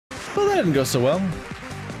Well, that didn't go so well.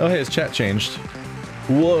 Oh, hey, his chat changed.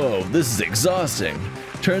 Whoa, this is exhausting.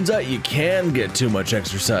 Turns out you can get too much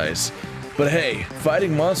exercise. But hey,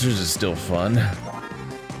 fighting monsters is still fun.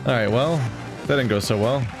 Alright, well, that didn't go so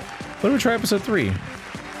well. Why don't we try episode 3?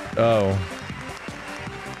 Oh.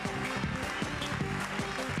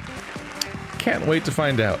 Can't wait to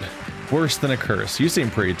find out. Worse than a curse. You seem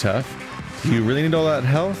pretty tough. Do you really need all that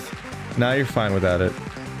health? Nah, you're fine without it.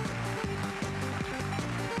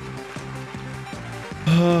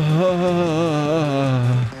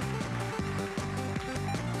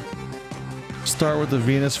 Start with the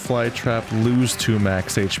Venus flytrap, lose 2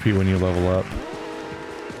 max HP when you level up.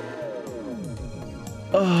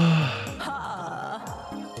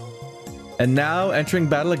 And now entering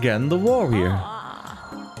battle again, the warrior,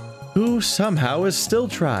 who somehow is still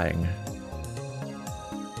trying.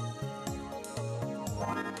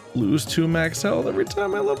 Lose 2 max health every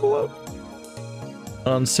time I level up.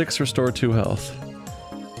 On 6, restore 2 health.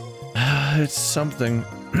 It's something.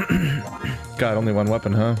 God, only 1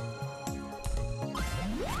 weapon, huh?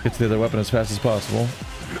 Get to the other weapon as fast as possible.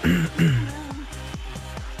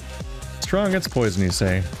 Strong against poison, you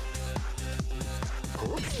say?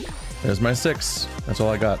 There's my 6. That's all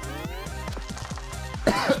I got.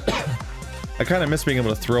 I kind of miss being able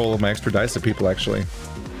to throw all of my extra dice at people, actually.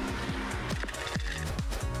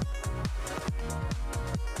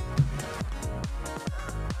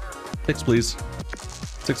 Six, please.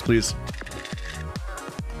 6, please.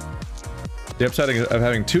 The upside of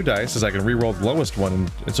having 2 dice is I can re-roll the lowest one,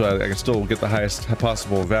 and so I can still get the highest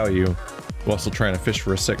possible value while still trying to fish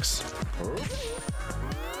for a 6.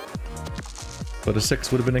 But a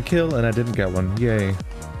 6 would have been a kill, and I didn't get one. Yay.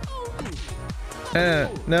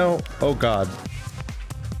 No. Oh god.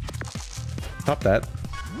 Stop that.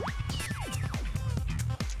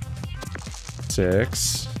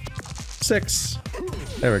 6. 6.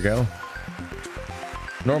 There we go.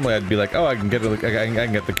 Normally I'd be like, oh, I can get it. I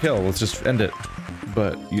can get the kill. Let's just end it.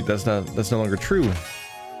 But that's no longer true.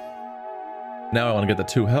 Now I want to get the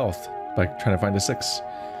 2 health by trying to find a 6.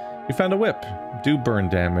 You found a whip. Do burn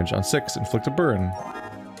damage. On 6, inflict a burn.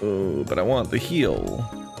 Oh, but I want the heal.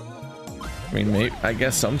 I mean, maybe, I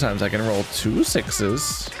guess sometimes I can roll 2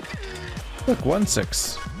 6s. Look, 1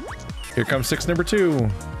 6. Here comes 6 number 2.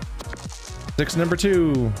 6 number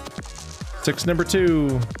 2. 6 number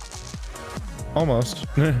 2. Almost.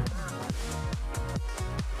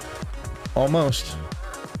 Almost.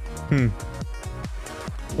 Well,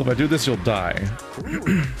 if I do this, you'll die.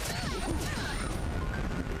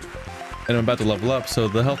 And I'm about to level up, so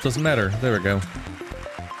the health doesn't matter. There we go.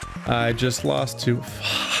 I just lost 2.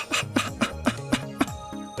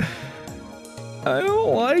 I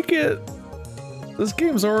don't like it. This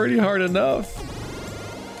game's already hard enough.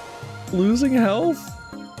 Losing health?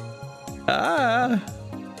 Ah.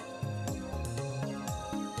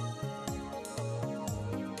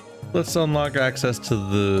 Let's unlock access to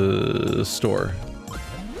the store.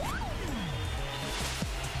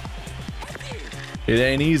 It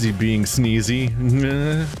ain't easy being sneezy.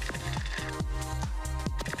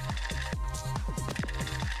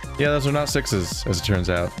 Yeah, those are not 6s, as it turns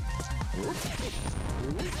out.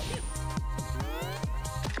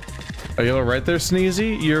 Are you alright there,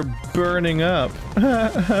 Sneezy? You're burning up.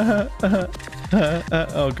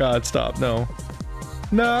 Oh god, stop, no.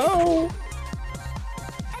 No!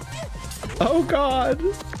 Oh god!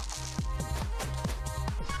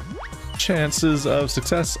 Chances of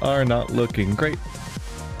success are not looking great.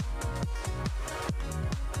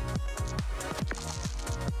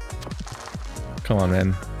 Come on,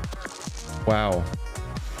 man. Wow.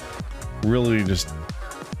 Really just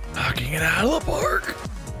knocking it out of the park.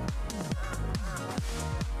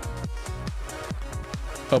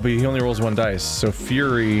 Oh, but he only rolls 1 dice, so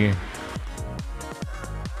Fury...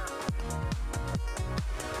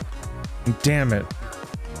 Damn it.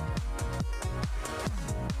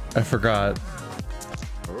 I forgot.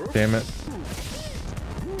 Damn it.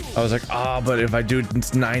 I was like, ah, but if I do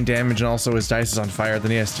 9 damage and also his dice is on fire,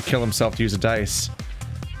 then he has to kill himself to use a dice.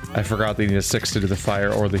 I forgot that he needed a 6 to do the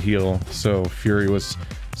fire or the heal, so Fury was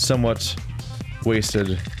somewhat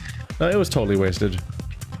wasted. No, it was totally wasted.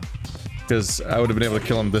 Because I would have been able to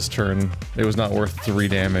kill him this turn. It was not worth 3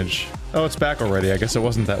 damage. Oh, it's back already. I guess it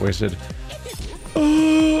wasn't that wasted.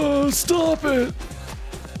 Oh, stop it!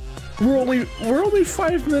 We're only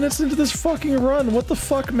 5 minutes into this fucking run. What the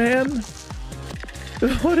fuck, man?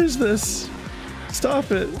 What is this?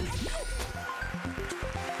 Stop it.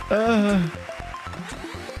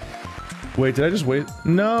 Wait, did I just wait?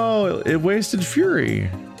 No, it wasted Fury.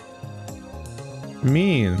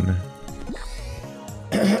 Mean.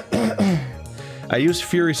 I used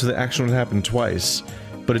Fury so the action would happen twice.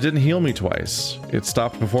 but it didn't heal me twice. It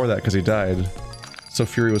stopped before that because he died. So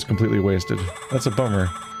Fury was completely wasted. That's a bummer.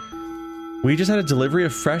 We just had a delivery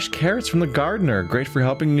of fresh carrots from the gardener. Great for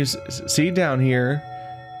helping you see down here.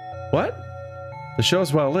 What? The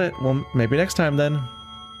show's well lit. Well, maybe next time then.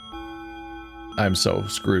 I'm so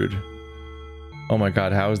screwed. Oh my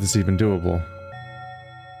god, how is this even doable?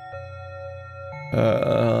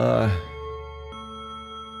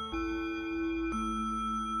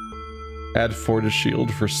 Add 4 to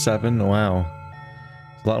shield for 7. Wow.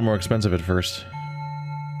 It's a lot more expensive at first.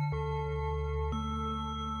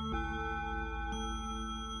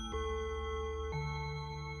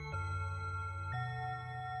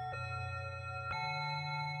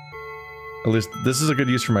 At least this is a good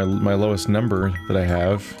use for my lowest number that I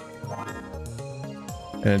have.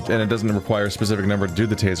 And it doesn't require a specific number to do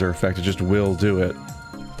the taser effect, it just will do it.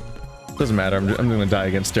 Doesn't matter, I'm gonna die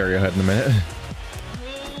against Stereohead in a minute.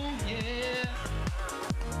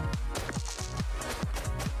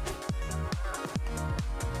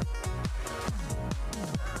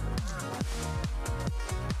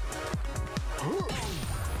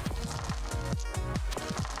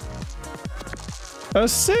 A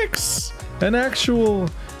 6! An actual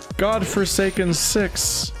godforsaken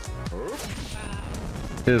 6.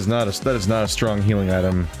 That is not a strong healing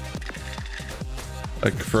item.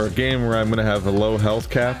 Like, for a game where I'm gonna have a low health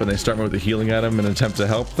cap and they start me with a healing item in an attempt to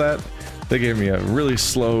help that, they gave me a really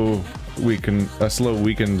slow weaken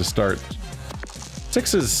to start.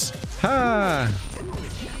 6s! Ha!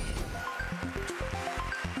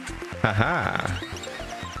 Haha!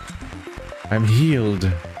 I'm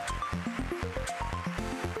healed.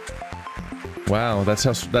 Wow,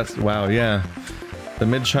 wow, yeah. The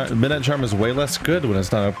Midnight Charm is way less good when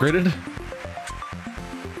it's not upgraded.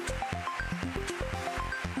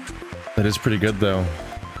 That is pretty good though.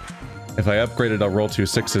 If I upgrade it, I'll roll 2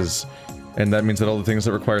 6s. And that means that all the things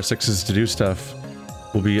that require 6s to do stuff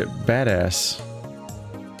will be badass.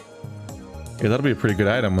 Yeah, that'll be a pretty good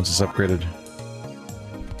item once it's upgraded.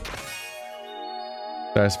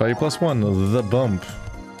 Dice value +1, the bump.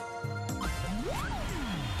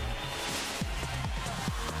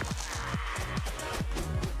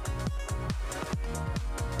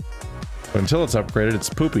 But until it's upgraded, it's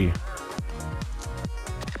poopy.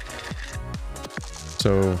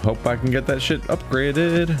 So, hope I can get that shit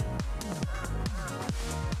upgraded.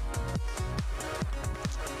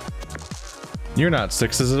 You're not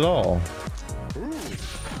 6s at all.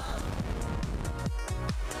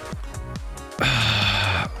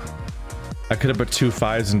 I could have put 2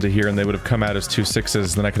 5s into here and they would have come out as 2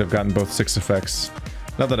 6s, then I could have gotten both 6 effects.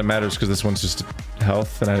 Not that it matters because this one's just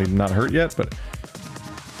health and I'm not hurt yet, but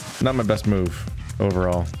not my best move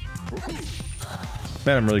overall.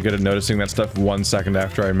 Man, I'm really good at noticing that stuff 1 second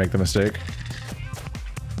after I make the mistake.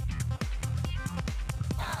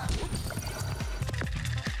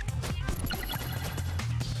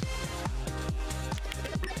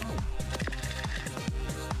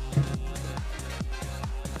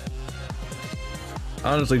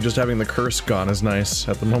 Honestly, just having the curse gone is nice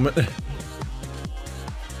at the moment.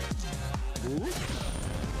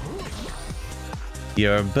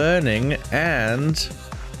 You're burning, and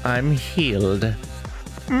I'm healed.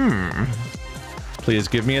 Please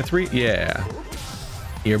give me a 3. Yeah.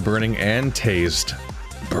 You're burning and tased,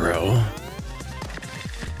 bro.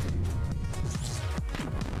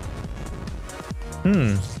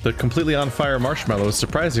 The completely on fire marshmallow is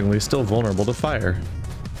surprisingly still vulnerable to fire.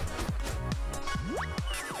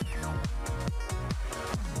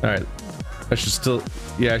 Alright. I should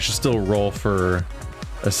still roll for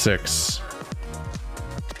a 6.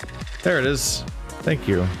 There it is. Thank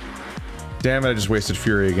you. Damn it, I just wasted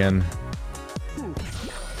Fury again.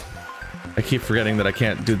 I keep forgetting that I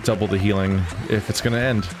can't do double the healing if it's gonna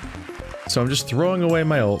end. So I'm just throwing away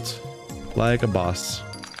my ult. Like a boss.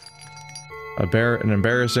 An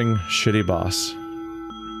embarrassing, shitty boss.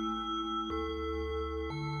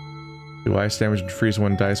 Do ice damage and freeze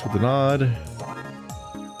 1 dice with a nod.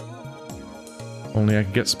 Only I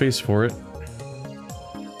can get space for it.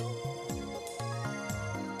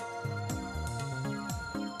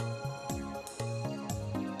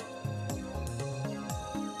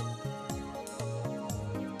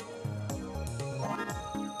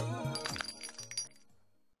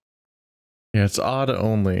 Yeah, it's odd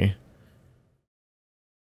only.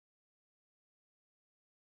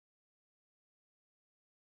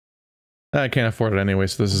 I can't afford it anyway,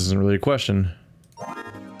 so this isn't really a question.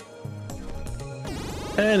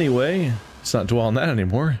 Anyway, let's not dwell on that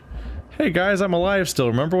anymore. Hey guys, I'm alive still.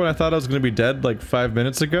 Remember when I thought I was going to be dead like 5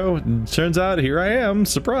 minutes ago? Turns out here I am.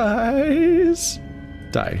 Surprise!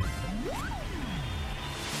 Die.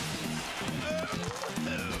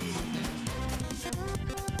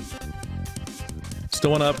 Still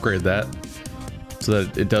want to upgrade that so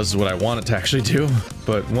that it does what I want it to actually do,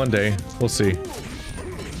 but one day we'll see.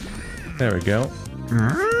 There we go.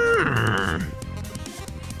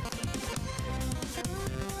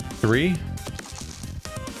 3,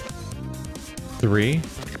 3,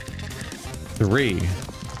 3.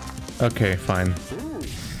 Okay, fine.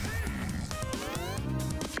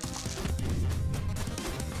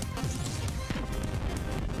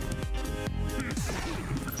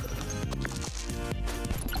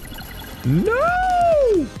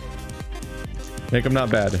 No! Make them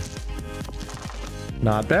not bad.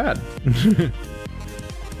 Not bad.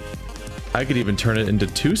 I could even turn it into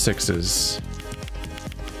 2 6s.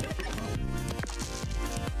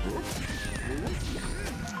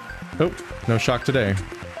 Oh, no shock today.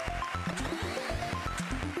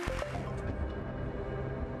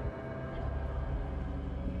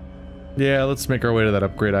 Yeah, let's make our way to that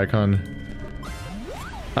upgrade icon.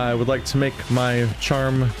 I would like to make my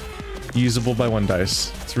charm usable by 1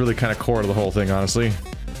 dice. It's really kind of core to the whole thing, honestly.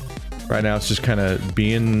 Right now it's just kind of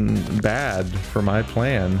being bad for my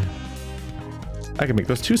plan. I can make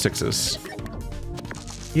those 2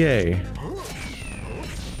 6s. Yay.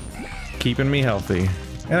 Keeping me healthy.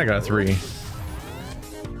 And I got a 3.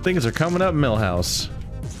 Things are coming up, Millhouse.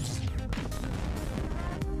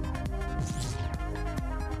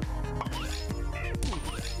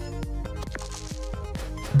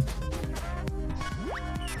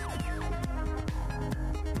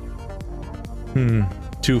 Hmm.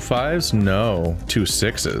 2 5s? No. 2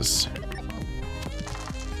 6s.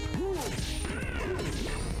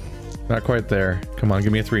 Not quite there. Come on,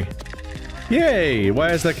 give me a 3. Yay! Why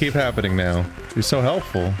does that keep happening now? You're so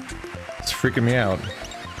helpful. It's freaking me out.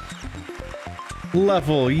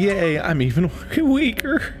 Level, yay! I'm even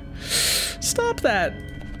weaker. Stop that!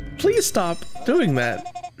 Please stop doing that.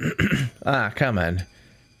 Ah, come on.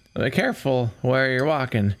 Be careful where you're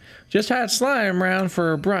walking. Just had slime around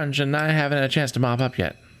for brunch and I haven't had a chance to mop up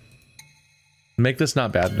yet. Make this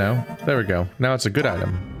not bad now. There we go. Now it's a good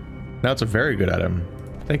item. Now it's a very good item.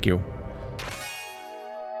 Thank you.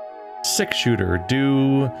 6 shooter.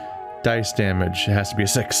 Do dice damage. It has to be a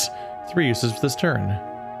 6. 3 uses for this turn.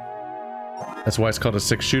 That's why it's called a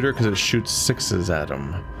 6 shooter, because it shoots 6s at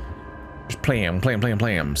him. Just plam, plam, plam,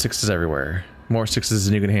 plam. 6s everywhere. More 6s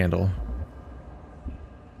than you can handle.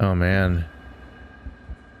 Oh man.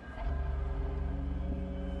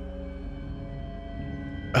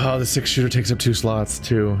 Oh, the 6 shooter takes up 2 slots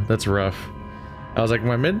too. That's rough. I was like,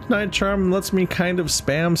 my midnight charm lets me kind of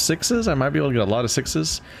spam 6s. I might be able to get a lot of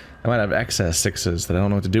 6s. I might have excess 6s that I don't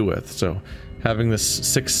know what to do with. So having this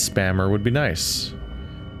 6 spammer would be nice.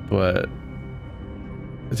 But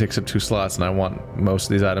it takes up 2 slots and I want most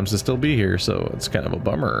of these items to still be here. So it's kind of a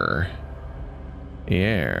bummer.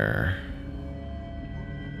 Yeah.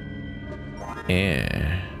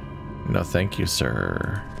 Yeah. No, thank you,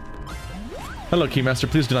 sir. Hello, Keymaster.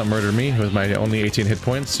 Please do not murder me with my only 18 hit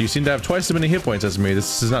points. You seem to have twice as many hit points as me.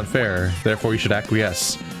 This is not fair. Therefore, you should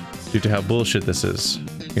acquiesce due to how bullshit this is.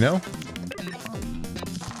 You know?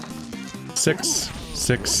 6,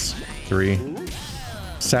 6, 3.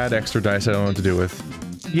 Sad extra dice I don't know what to do with.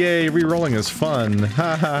 Yay, re-rolling is fun.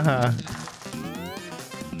 Ha ha ha.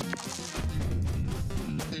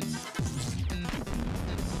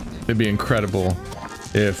 It'd be incredible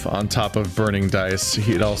if on top of burning dice,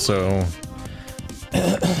 he'd also...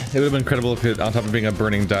 It would have been incredible if it, on top of being a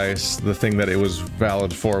burning dice, the thing that it was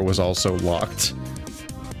valid for was also locked.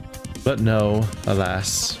 But no,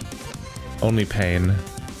 alas. Only pain.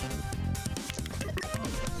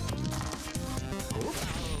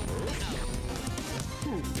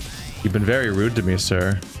 You've been very rude to me,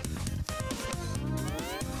 sir.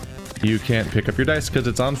 You can't pick up your dice because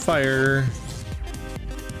it's on fire.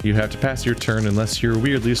 You have to pass your turn unless you're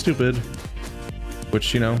weirdly stupid.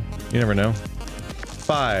 Which, you know, you never know.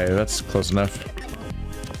 5, that's close enough.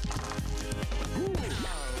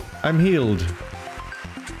 I'm healed.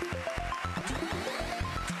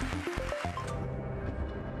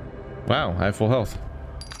 Wow, I have full health.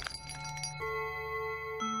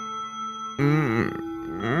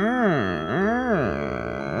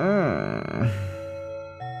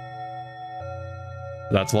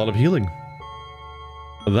 That's a lot of healing.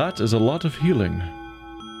 That is a lot of healing.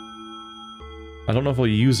 I don't know if I'll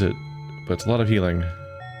use it, but it's a lot of healing.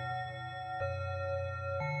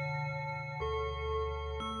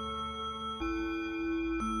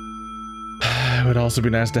 It would also be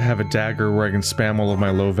nice to have a dagger where I can spam all of my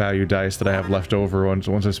low value dice that I have left over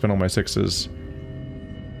once I spend all my 6s.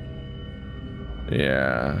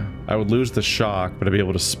 Yeah, I would lose the shock, but I'd be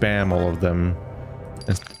able to spam all of them.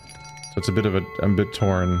 So it's a bit of I'm a bit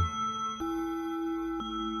torn.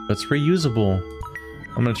 But it's reusable.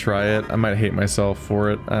 I'm gonna try it. I might hate myself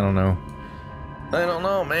for it. I don't know. I don't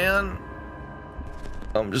know, man.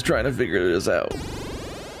 I'm just trying to figure this out.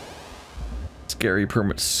 Scary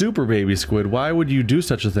permit. Super baby squid. Why would you do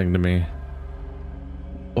such a thing to me?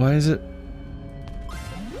 Why is it?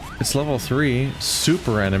 It's level 3.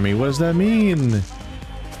 Super enemy. What does that mean?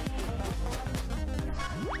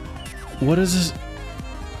 What is this?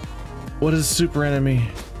 What is super enemy?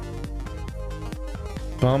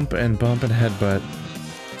 Bump and headbutt.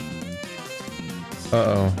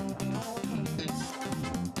 Uh-oh.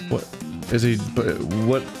 What is he?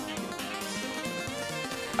 What?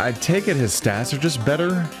 I take it his stats are just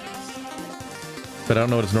better, but I don't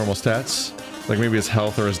know what his normal stats. Like maybe his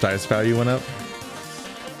health or his dice value went up.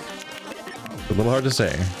 A little hard to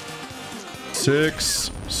say.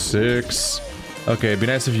 6, 6. Okay, it'd be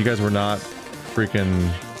nice if you guys were not freaking.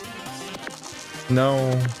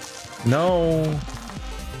 No, no.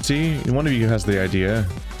 See, one of you has the idea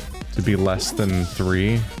to be less than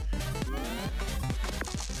 3.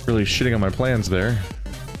 Really shitting on my plans there.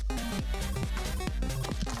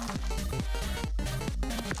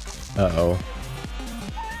 Uh-oh.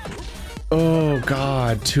 Oh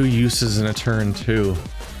god, 2 uses in a turn too.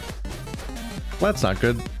 Well, that's not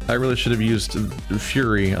good. I really should have used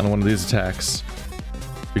Fury on one of these attacks,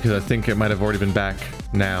 because I think it might have already been back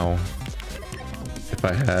now if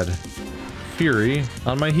I had Fury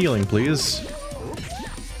on my healing, please.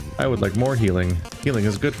 I would like more healing. Healing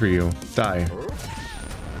is good for you. Die.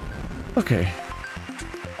 Okay.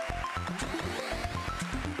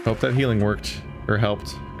 Hope that healing worked or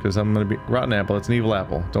helped, because I'm gonna be rotten apple. It's an evil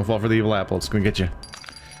apple. Don't fall for the evil apple. It's gonna get you.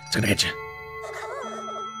 It's gonna get you.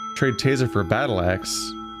 Trade taser for a battle axe.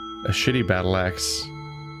 A shitty battle axe.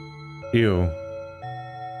 Ew.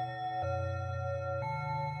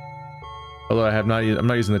 Although I'm not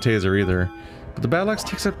using the taser either. But the battle axe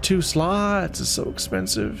takes up 2 slots. It's so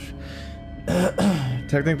expensive.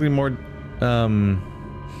 Technically more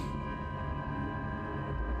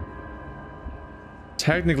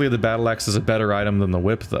technically the battle axe is a better item than the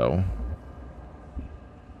whip though.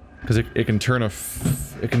 Because it can turn a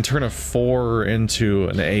 4 into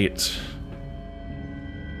an 8.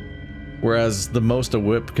 Whereas the most a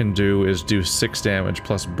whip can do is do 6 damage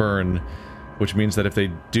plus burn, which means that if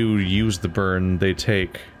they do use the burn, they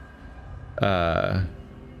take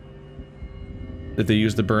if they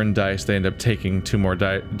use the burn dice, they end up taking 2 more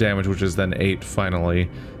damage, which is then 8 finally,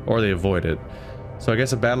 or they avoid it. So I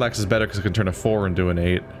guess a battle axe is better because it can turn a 4 into an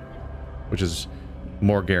 8, which is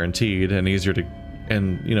more guaranteed and easier to,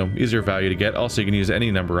 and you know, easier value to get. Also, you can use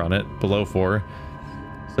any number on it below 4,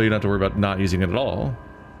 so you don't have to worry about not using it at all.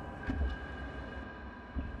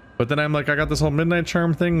 But then I'm like, I got this whole midnight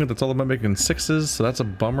charm thing that's all about making 6s, so that's a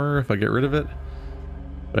bummer if I get rid of it.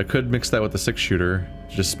 But I could mix that with the 6-shooter,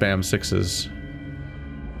 just spam 6s.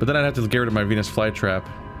 But then I'd have to get rid of my Venus flytrap.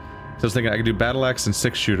 So I was thinking I could do battle axe and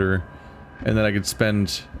 6-shooter, and then I could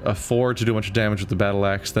spend a 4 to do a bunch of damage with the battle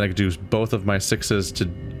axe. Then I could do both of my 6s to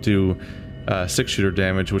do 6-shooter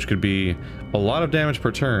damage, which could be a lot of damage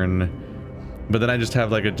per turn. But then I just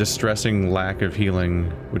have like a distressing lack of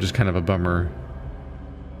healing, which is kind of a bummer.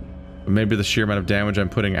 But maybe the sheer amount of damage I'm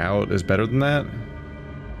putting out is better than that.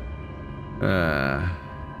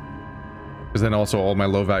 Because then also all my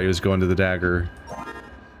low values go into the dagger.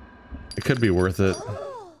 It could be worth it.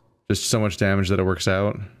 Just so much damage that it works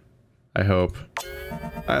out. I hope.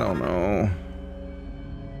 I don't know.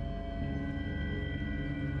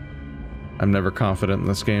 I'm never confident in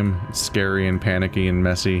this game. It's scary and panicky and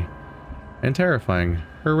messy. And terrifying.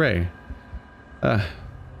 Hooray. Because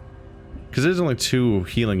there's only 2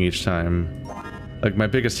 healing each time. Like, my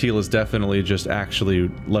biggest heal is definitely just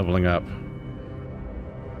actually leveling up.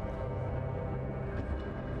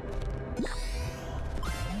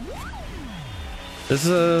 These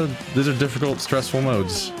are difficult, stressful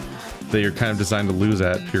modes that you're kind of designed to lose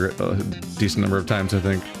at a decent number of times, I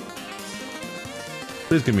think.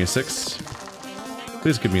 Please give me a 6.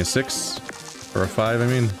 Please give me a 6. Or a 5, I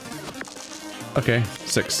mean. Okay,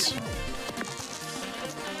 6.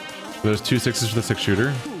 There's 2 6s for the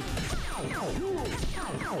 6-shooter.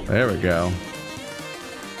 There we go.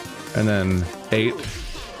 And then 8.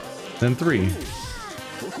 Then 3.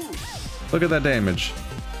 Look at that damage.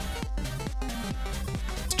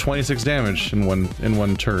 26 damage in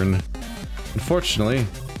one turn. Unfortunately,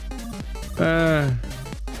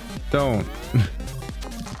 don't.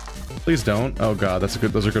 Please don't. Oh god,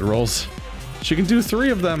 those are good rolls. She can do 3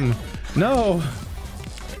 of them. No.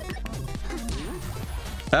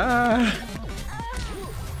 Ah.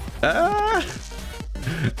 Ah.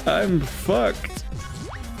 I'm fucked.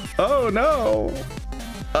 Oh no.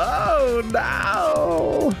 Oh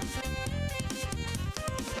no.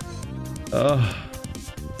 Ugh.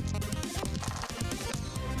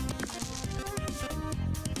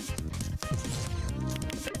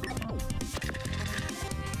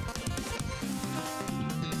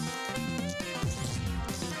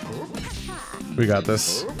 We got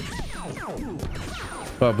this.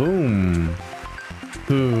 Ba-boom.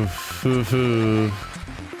 Oof, oof, oof.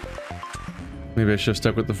 Maybe I should have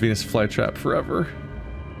stuck with the Venus flytrap forever.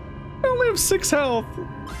 I only have 6 health,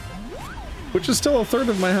 which is still a third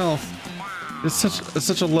of my health. It's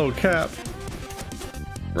such a low cap.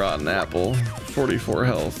 Rotten apple, 44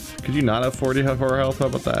 health. Could you not have 44 health? How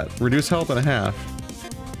about that? Reduce health in half,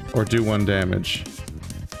 or do 1 damage.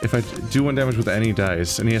 If I do 1 damage with any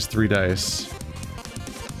dice, and he has 3 dice.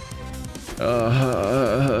 I'm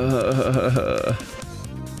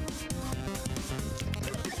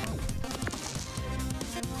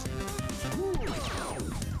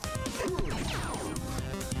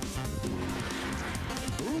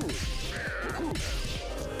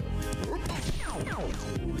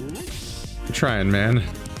trying, man.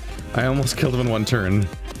 I almost killed him in 1 turn.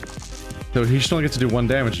 So he should only get to do 1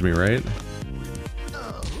 damage to me, right?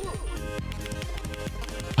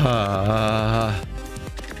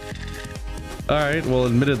 Alright, well,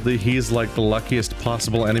 admittedly, he's like the luckiest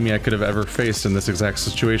possible enemy I could have ever faced in this exact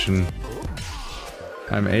situation.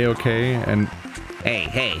 I'm A-okay, and...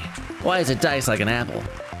 Hey, why is a dice like an apple?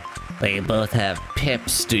 They both have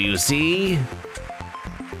pips, do you see?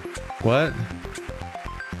 What?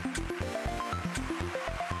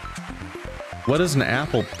 What is an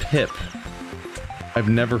apple pip? I've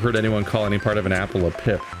never heard anyone call any part of an apple a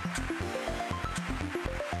pip.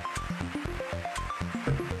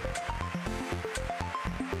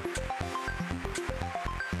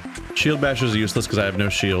 Shield Basher is useless because I have no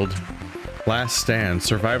shield. Last Stand.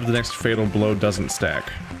 Survive the next fatal blow doesn't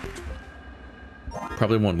stack.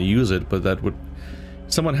 Probably won't use it, but that would...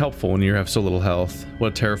 somewhat helpful when you have so little health. What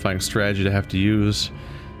a terrifying strategy to have to use.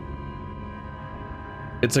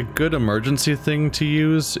 It's a good emergency thing to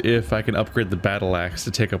use if I can upgrade the battle axe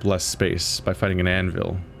to take up less space by fighting an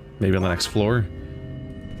anvil. Maybe on the next floor.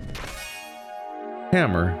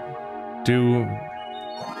 Hammer. Do...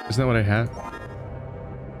 isn't that what I have?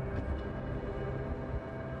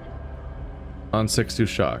 On 6 do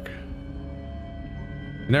shock.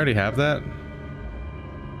 Didn't I already have that?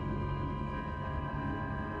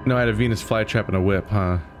 No, I had a Venus flytrap and a whip,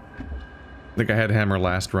 huh? I think I had hammer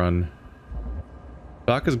last run.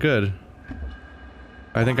 Shock is good.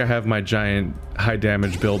 I think I have my giant high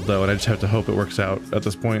damage build though, and I just have to hope it works out at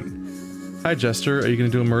this point. Hi Jester, are you gonna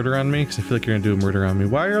do a murder on me? Because I feel like you're gonna do a murder on me.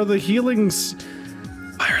 Why are the healings...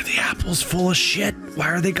 why are the apples full of shit? Why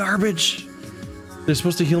are they garbage? They're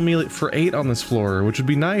supposed to heal me for 8 on this floor, which would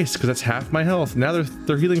be nice, because that's half my health. Now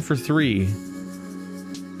they're healing for 3.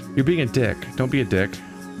 You're being a dick. Don't be a dick.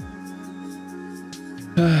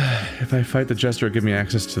 If I fight the Jester, it'll give me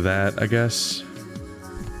access to that, I guess.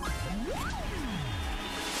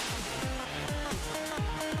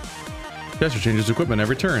 Jester changes equipment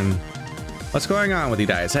every turn. What's going on with you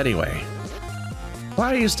guys, anyway?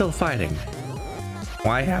 Why are you still fighting?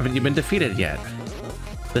 Why haven't you been defeated yet?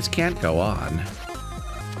 This can't go on.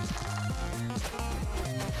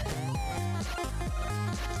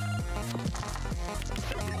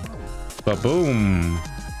 Ba-boom.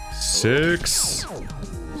 6,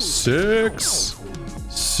 6,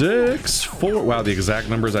 6, 4. Wow, the exact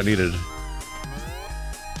numbers I needed.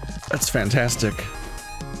 That's fantastic.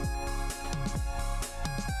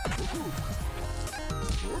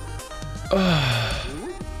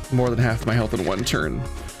 More than half my health in 1 turn.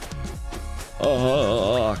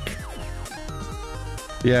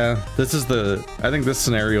 Yeah, this is the... I think this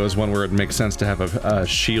scenario is one where it makes sense to have a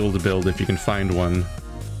shield build if you can find one.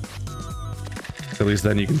 At least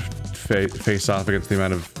then you can face off against the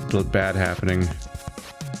amount of bad happening.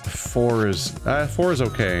 4 is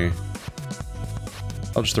okay.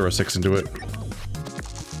 I'll just throw a 6 into it.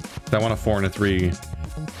 I want a 4 and a 3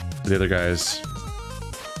 for the other guys.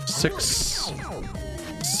 6.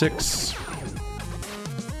 6.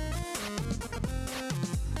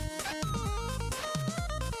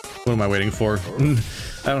 What am I waiting for?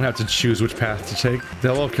 I don't have to choose which path to take.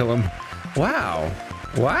 They'll all kill him. Wow.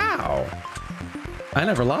 Wow. I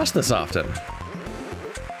never lost this often.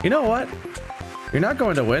 You know what? You're not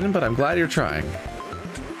going to win, but I'm glad you're trying.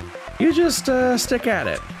 You just stick at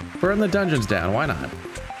it. Burn the dungeons down, why not?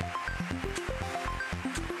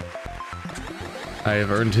 I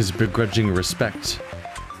have earned his begrudging respect.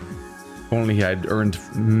 If only he had earned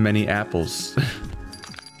many apples.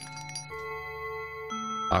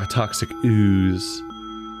 A toxic ooze.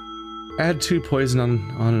 Add 2 poison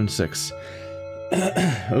on 6.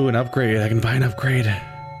 Oh, an upgrade. I can buy an upgrade.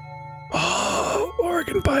 Oh,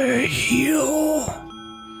 can buy a heal.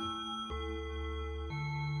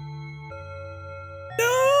 No.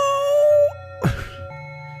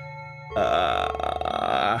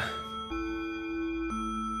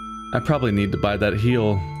 I probably need to buy that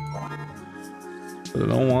heal, but I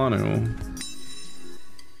don't want to.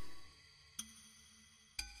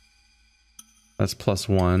 That's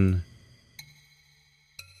 +1.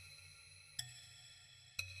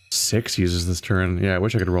 6 uses this turn. Yeah, I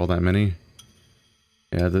wish I could roll that many.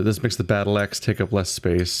 Yeah, this makes the battle axe take up less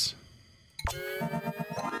space.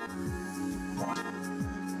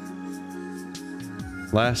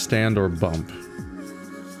 Last stand or bump?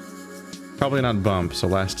 Probably not bump, so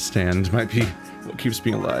last stand might be what keeps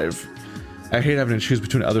me alive. I hate having to choose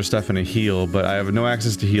between other stuff and a heal, but I have no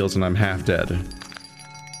access to heals and I'm half dead.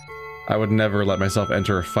 I would never let myself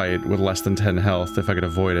enter a fight with less than 10 health if I could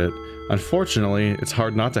avoid it. Unfortunately, it's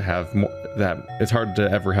hard not to have it's hard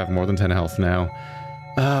to ever have more than 10 health now.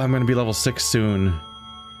 I'm gonna be level 6 soon.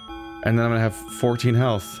 And then I'm gonna have 14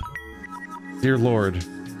 health. Dear Lord.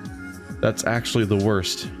 That's actually the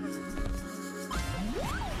worst.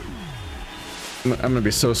 I'm gonna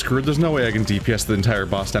be so screwed. There's no way I can DPS the entire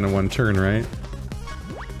boss down in one turn, right?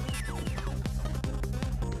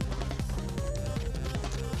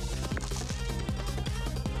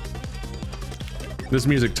 This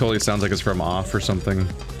music totally sounds like it's from Off or something.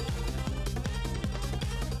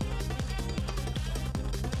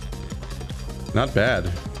 Not bad.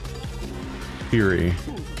 Fury.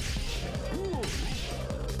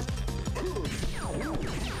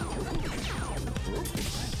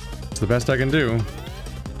 It's the best I can do.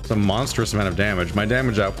 It's a monstrous amount of damage. My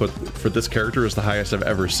damage output for this character is the highest I've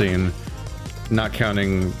ever seen. Not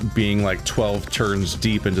counting being like 12 turns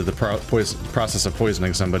deep into the process of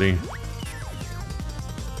poisoning somebody.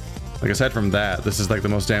 Like, aside from that, this is like the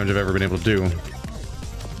most damage I've ever been able to do.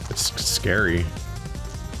 It's scary.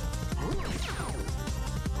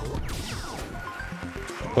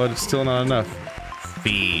 But it's still not enough.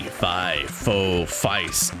 Fee, fi, fo,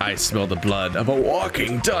 fice. I smell the blood of a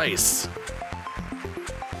walking dice.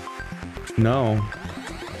 No.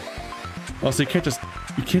 Also, you can't just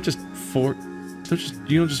force.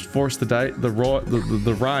 You don't just force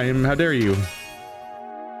the rhyme. How dare you?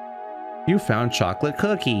 You found chocolate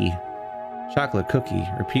cookie. Chocolate cookie.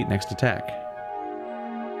 Repeat next attack.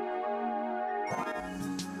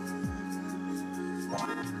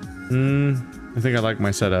 I think I like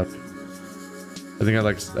my setup. I think I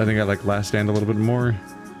like last stand a little bit more.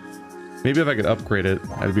 Maybe if I could upgrade it,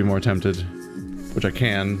 I'd be more tempted. Which I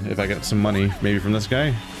can if I get some money, maybe from this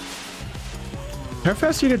guy. How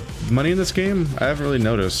fast do you get money in this game? I haven't really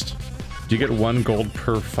noticed. Do you get 1 gold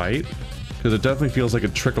per fight? Because it definitely feels like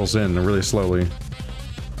it trickles in really slowly.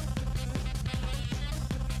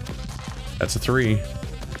 That's a 3.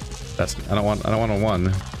 That's I don't want a 1.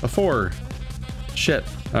 A 4. Shit.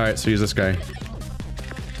 Alright, so use this guy.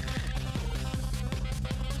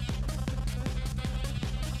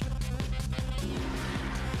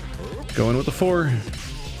 Going with the 4.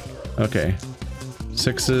 Okay.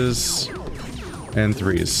 6s and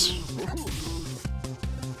 3s.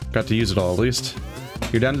 Got to use it all at least.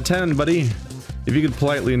 You're down to 10, buddy. If you could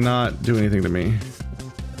politely not do anything to me.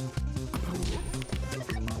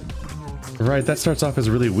 Right, that starts off as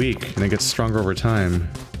really weak, and it gets stronger over time.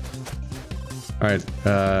 Alright,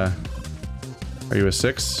 are you a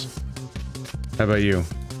 6? How about you?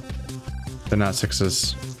 They're not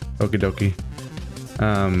 6s. Okie dokie.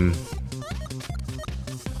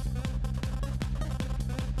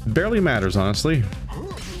 Barely matters, honestly.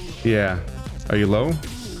 Yeah. Are you low?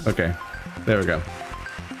 Okay. There we go.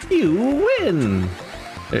 You win!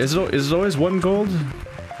 Is it always 1 gold?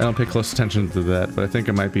 I don't pay close attention to that, but I think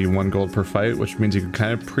it might be 1 gold per fight, which means you can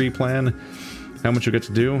kind of pre-plan how much you get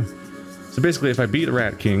to do. So basically, if I beat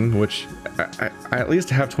Rat King, which I at least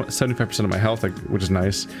have 75% of my health, which is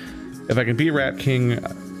nice. If I can beat Rat King,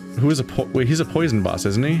 who is wait, he's a poison boss,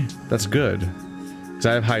 isn't he? That's good. Because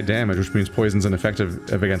I have high damage, which means poison's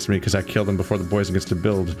ineffective against me because I killed him before the poison gets to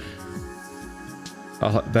build.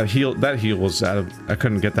 That heal was out of... I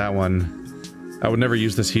couldn't get that one. I would never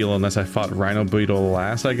use this heal unless I fought Rhino Beetle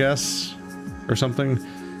last, I guess? Or something?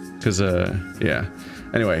 Because, yeah.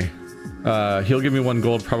 Anyway. He'll give me 1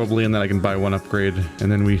 gold probably, and then I can buy 1 upgrade.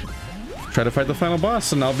 And then we try to fight the final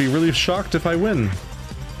boss, and I'll be really shocked if I win.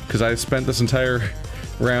 Because I spent this entire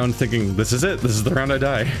round thinking, this is it, this is the round I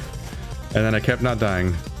die. And then I kept not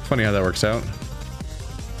dying. Funny how that works out.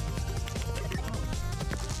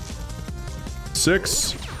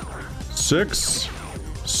 6. 6.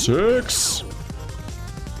 6.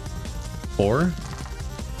 4.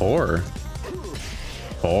 4.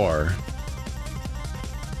 4.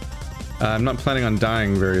 I'm not planning on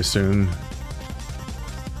dying very soon.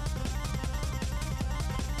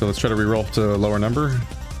 So let's try to reroll to a lower number.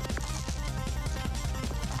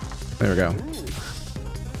 There we go.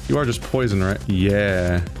 You are just poison, right?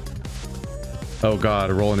 Yeah. Oh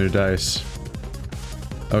god, roll a new dice.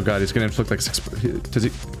 Oh god, he's gonna inflict like 6... Does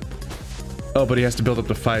he... Oh, but he has to build up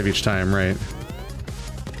to 5 each time, right?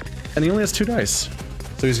 And he only has 2 dice.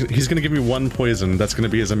 So he's gonna give me 1 poison. That's gonna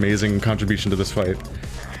be his amazing contribution to this fight.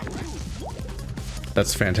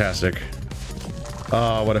 That's fantastic.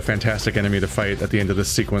 Oh, what a fantastic enemy to fight at the end of this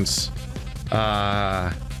sequence.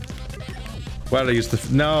 Why did I use the...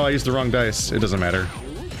 No, I used the wrong dice. It doesn't matter.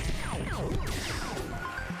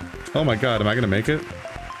 Oh my god, am I gonna make it?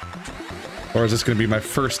 Or is this gonna be my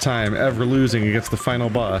first time ever losing against the final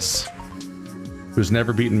boss? Who's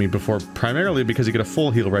never beaten me before, primarily because you get a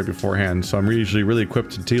full heal right beforehand, so I'm usually really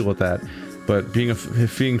equipped to deal with that. But being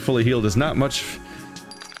fully healed is not much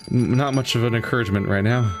of an encouragement right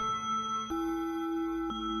now.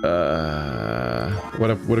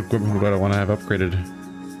 What equipment would I want to have upgraded?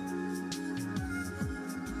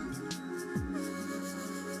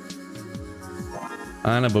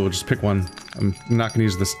 I don't know, but we'll just pick one. I'm not gonna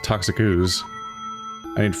use this toxic ooze.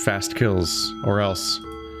 I need fast kills, or else.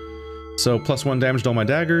 So, +1 damage to all my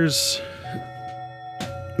daggers.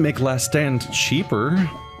 Make last stand cheaper.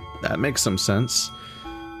 That makes some sense.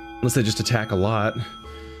 Unless they just attack a lot.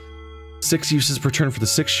 6 uses per turn for the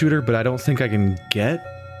 6-shooter, but I don't think I can get.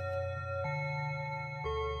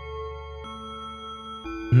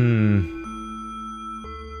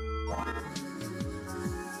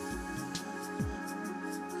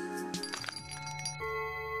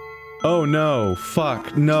 Oh no,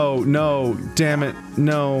 fuck, no, no, damn it,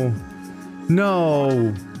 no,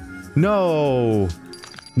 no, no,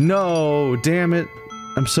 no, damn it.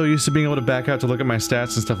 I'm so used to being able to back out to look at my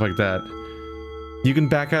stats and stuff like that. You can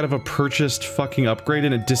back out of a purchased fucking upgrade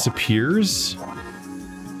and it disappears?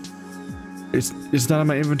 It's not in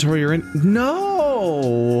my inventory or in-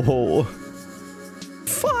 No!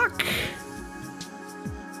 Fuck!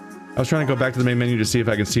 I was trying to go back to the main menu to see if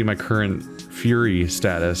I can see my current Fury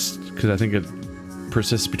status, because I think it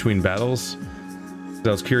persists between battles. I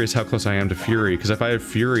was curious how close I am to Fury, because if I had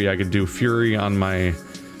Fury, I could do Fury on my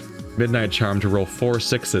Midnight Charm to roll 4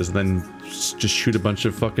 6s, and then just shoot a bunch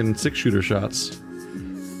of fucking 6-shooter shots.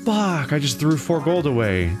 Fuck, I just threw 4 gold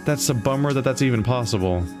away. That's a bummer that that's even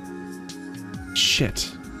possible.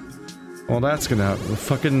 Shit. Well, that's gonna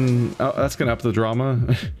fucking... Oh, that's gonna up the drama.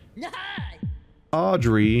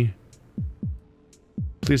 Audrey.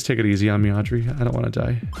 Please take it easy on me, Audrey. I don't want to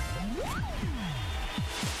die.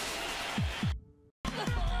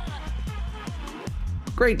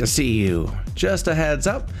 Great to see you. Just a heads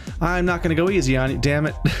up, I'm not gonna go easy on you, damn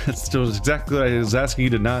it. That's still exactly what I was asking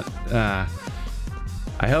you to not... I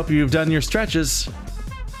hope you've done your stretches.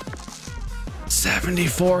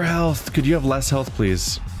 74 health. Could you have less health,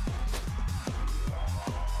 please?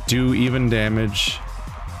 Do even damage.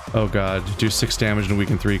 Oh god, do 6 damage and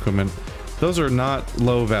weaken 3 equipment. Those are not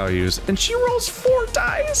low values. And she rolls 4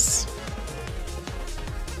 dice!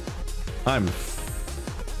 I'm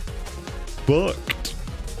fucked.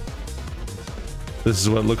 This is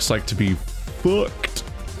what it looks like to be fucked.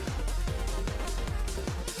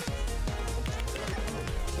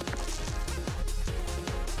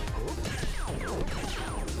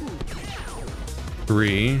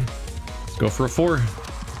 Three. Go for a 4.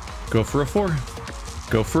 Go for a 4.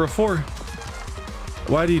 Go for a 4.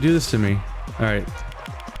 Why do you do this to me? Alright.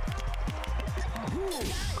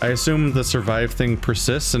 I assume the survive thing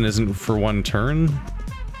persists and isn't for 1 turn.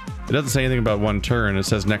 It doesn't say anything about 1 turn. It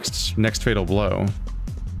says next fatal blow.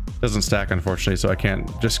 It doesn't stack, unfortunately, so I can't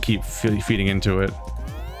just keep feeding into it.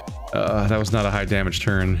 That was not a high damage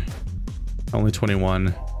turn. Only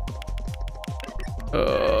 21.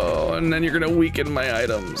 Oh, and then you're gonna weaken my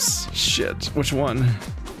items. Shit. Which one?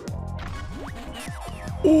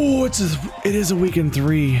 Oh, it is a weaken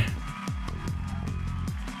 3.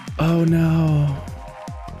 Oh no.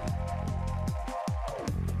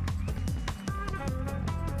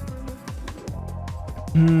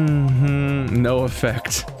 No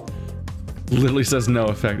effect. Literally says no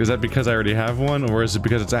effect. Is that because I already have one, or is it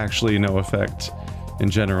because it's actually no effect in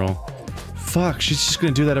general? Fuck, she's just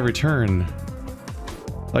gonna do that every turn.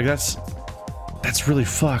 Like that's really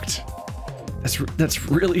fucked. That's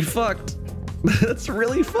really fucked. That's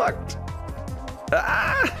really fucked.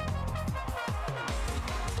 Ah!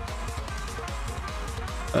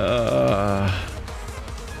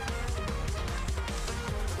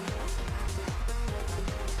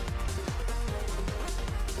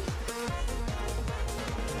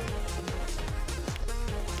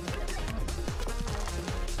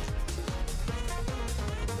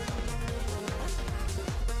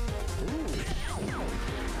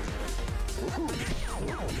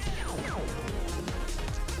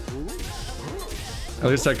 At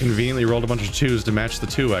least I conveniently rolled a bunch of 2s to match the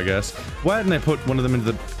 2, I guess. Why didn't I put one of them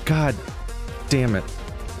into the... God damn it.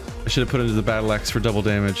 I should have put it into the battle axe for double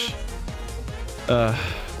damage. I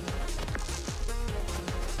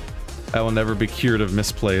will never be cured of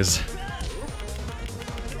misplays.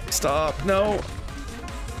 Stop, no.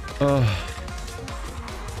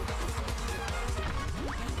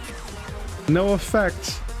 No effect.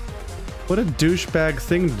 What a douchebag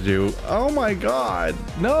thing to do. Oh my god,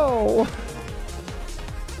 no.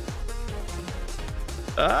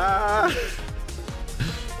 Ah.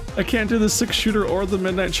 I can't do the 6-shooter or the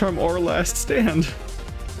Midnight Charm or Last Stand.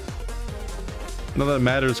 None of that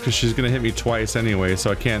matters because she's gonna hit me twice anyway,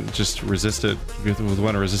 so I can't just resist it with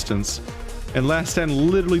one resistance. And Last Stand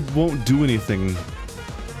literally won't do anything.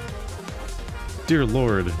 Dear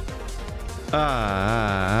Lord.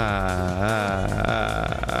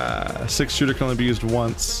 6-shooter can only be used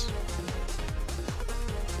once.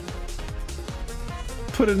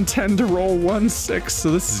 Put in 10 to roll 1/6,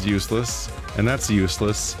 so this is useless. And that's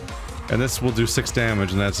useless. And this will do 6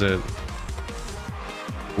 damage, and that's it.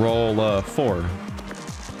 Roll 4.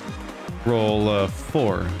 Roll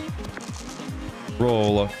 4.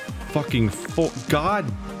 Roll fucking 4.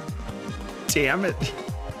 God damn it.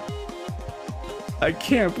 I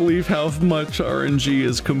can't believe how much RNG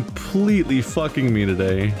is completely fucking me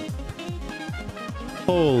today.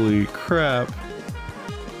 Holy crap.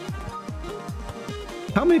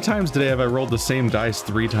 How many times today have I rolled the same dice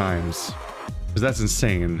 3 times? Because that's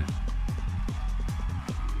insane.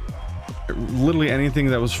 Literally anything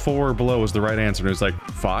that was 4 or below was the right answer. And it was like,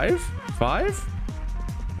 5? 5?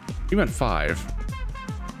 You meant 5.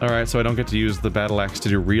 Alright, so I don't get to use the battle axe to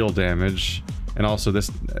do real damage. And also this,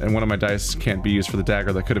 and one of my dice can't be used for the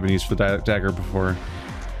dagger that could have been used for the dagger before.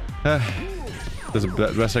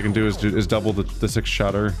 The best I can do is double the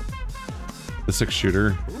 6-shooter. The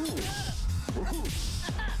 6-shooter.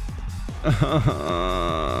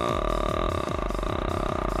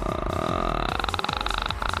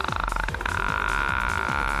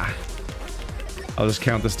 I'll just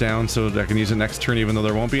count this down so that I can use it next turn, even though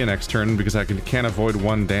there won't be a next turn because I can't avoid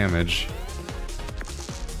 1 damage.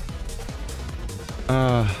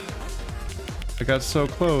 I got so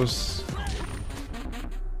close.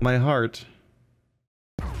 My heart.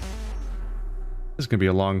 This is gonna be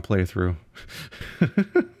a long playthrough.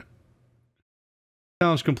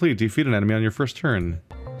 Challenge complete. Defeat an enemy on your first turn.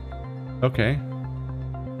 Okay.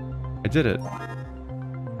 I did it.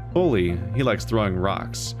 Bully. He likes throwing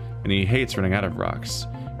rocks, and he hates running out of rocks.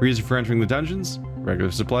 Reason for entering the dungeons? Regular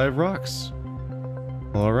supply of rocks.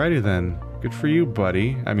 Alrighty then. Good for you,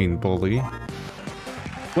 buddy. I mean, bully.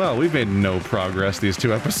 Well, we've made no progress these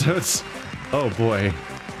 2 episodes. Oh boy.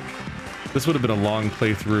 This would have been a long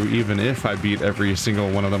playthrough even if I beat every single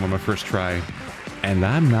one of them on my first try. And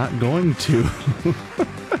I'm not going to.